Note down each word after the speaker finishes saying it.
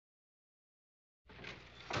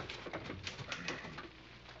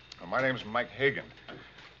My name's Mike Hagan.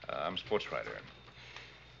 I'm a sports writer.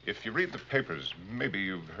 If you read the papers, maybe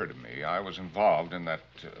you've heard of me. I was involved in that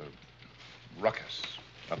ruckus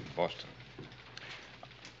up in Boston.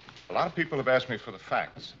 A lot of people have asked me for the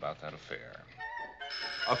facts about that affair.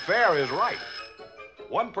 Affair is right.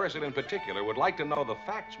 One person in particular would like to know the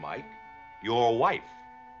facts, Mike. Your wife.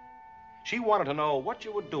 She wanted to know what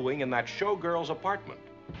you were doing in that showgirl's apartment.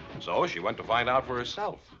 So she went to find out for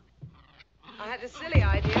herself. I had a silly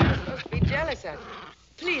idea. I was supposed to be jealous of you.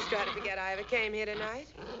 Please try to forget I ever came here tonight.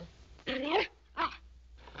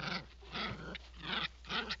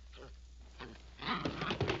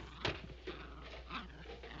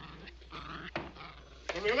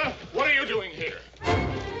 Camilla, what are you doing here?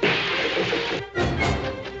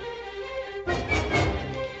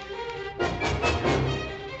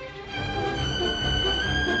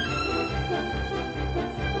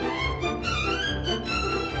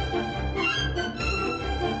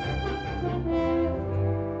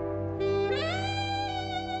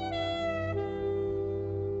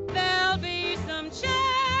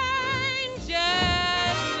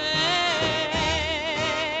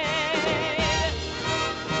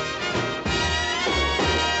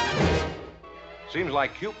 Seems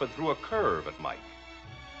like Cupid threw a curve at Mike.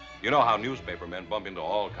 You know how newspaper men bump into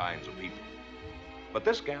all kinds of people. But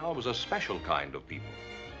this gal was a special kind of people,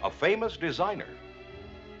 a famous designer.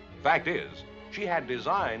 Fact is, she had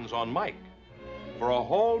designs on Mike. For a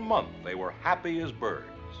whole month, they were happy as birds.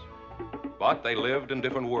 But they lived in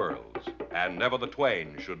different worlds, and never the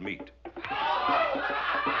twain should meet.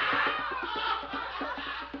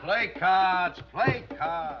 Play cards, play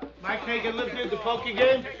cards. Mike Hagan lived in the poker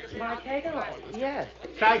game? Mike Hagan? Yes.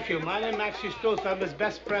 Thank you. My name is actually Stoltz. I'm his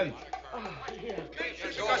best friend. Oh, yeah.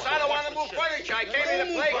 Because I don't want to move furniture. I came here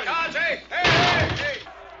to play cards. Hey, hey, hey, hey.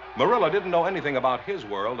 Marilla didn't know anything about his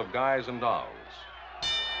world of guys and dolls.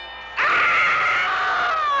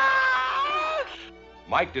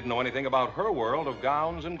 Mike didn't know anything about her world of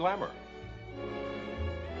gowns and glamour.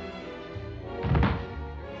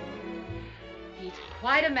 He's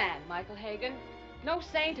quite a man, Michael Hagan. No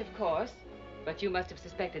saint, of course, but you must have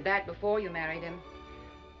suspected that before you married him.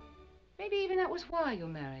 Maybe even that was why you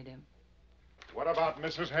married him. What about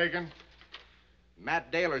Mrs. Hagan?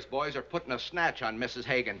 Matt Daler's boys are putting a snatch on Mrs.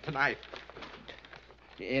 Hagan tonight.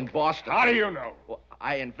 In Boston. How do you know? Well,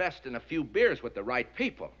 I invest in a few beers with the right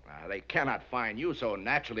people. They cannot find you, so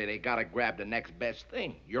naturally they gotta grab the next best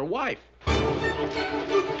thing, your wife.